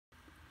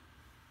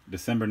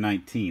December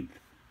 19th,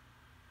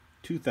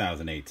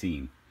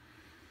 2018.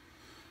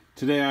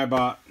 Today I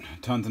bought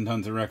tons and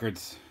tons of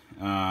records.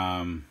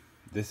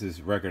 This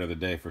is record of the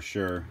day for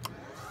sure.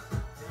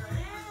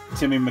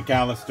 Timmy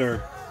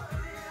McAllister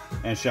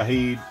and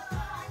Shaheed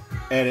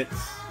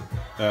edits.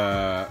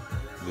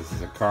 This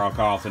is a Carl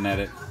Carlson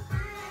edit.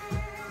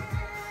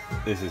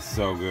 This is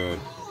so good.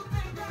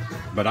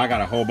 But I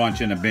got a whole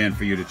bunch in the bin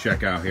for you to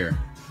check out here.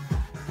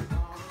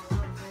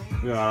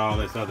 We got all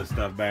this other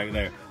stuff back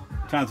there.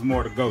 Tons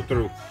more to go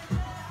through.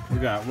 We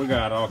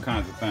got all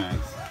kinds of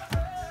things.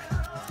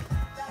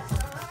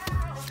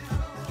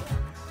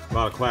 A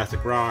lot of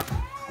classic rock.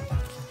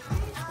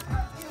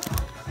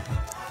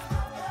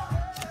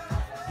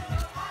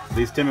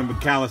 These Timmy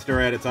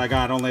McAllister edits, I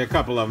got only a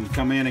couple of them.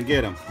 Come in and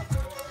get them.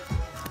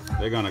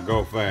 They're gonna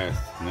go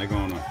fast, and they're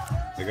gonna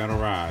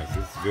rise.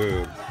 It's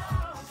good.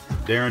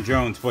 Darren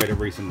Jones played it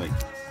recently.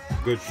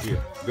 Good shit.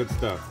 Good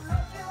stuff.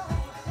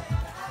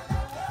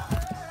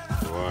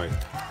 Boy.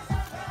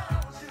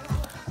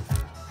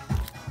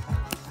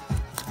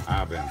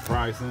 I've been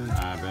pricing.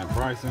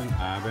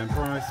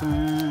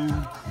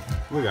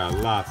 We got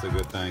lots of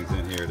good things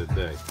in here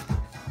today.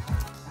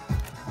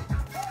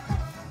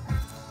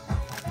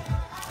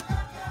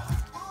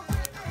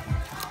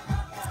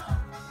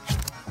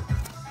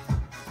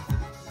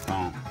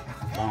 Boom.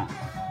 Boom.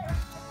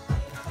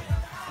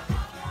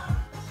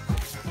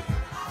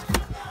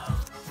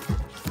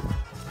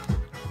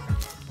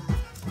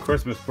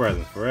 Christmas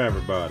presents for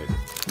everybody.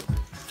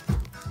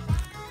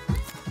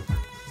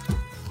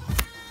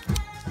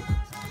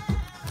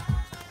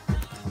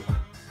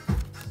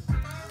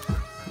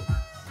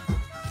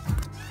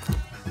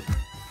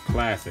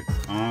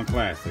 Classics on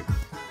classics.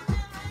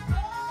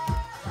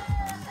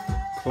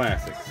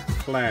 Classics.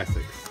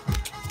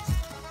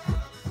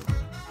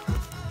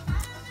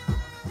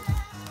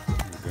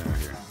 What we got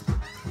here?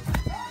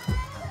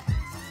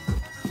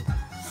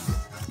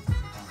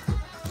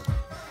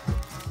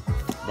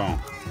 Boom.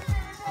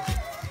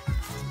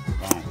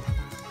 Boom.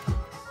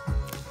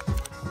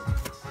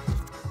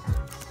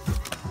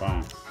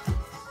 Boom.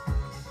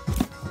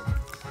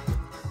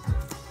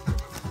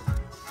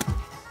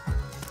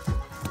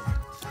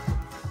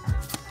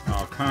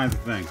 All kinds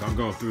of things. I'll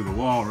go through the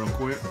wall real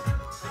quick.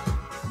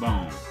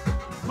 Boom.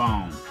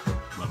 Boom.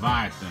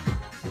 Leviathan.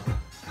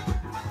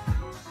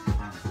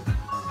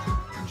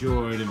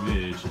 Joy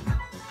Division.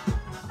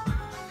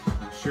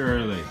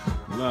 Shirley.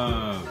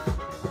 Love.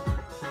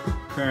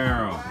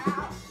 Carol.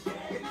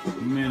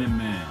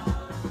 Minutemen.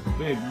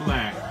 Big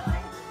Black.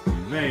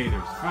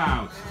 Invaders.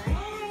 Faust.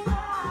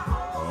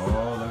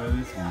 Oh, look at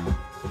this one.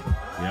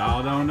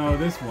 Y'all don't know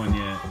this one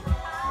yet.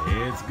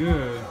 It's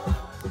good.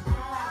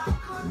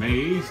 May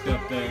East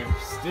up there.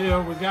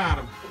 Still, we got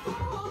him.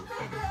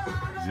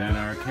 Zen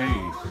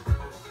Arcade.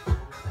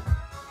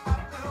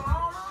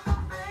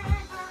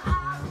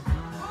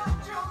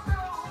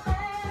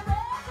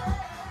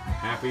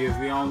 Happy is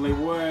the only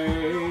way.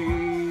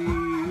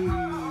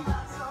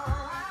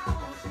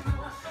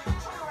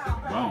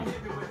 Boom.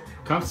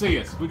 Come see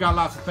us. We got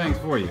lots of things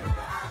for you.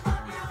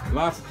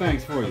 Lots of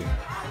things for you.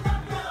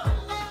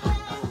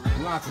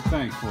 Lots of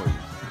things for you.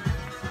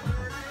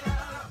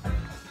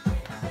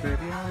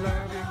 Baby, I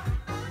love you.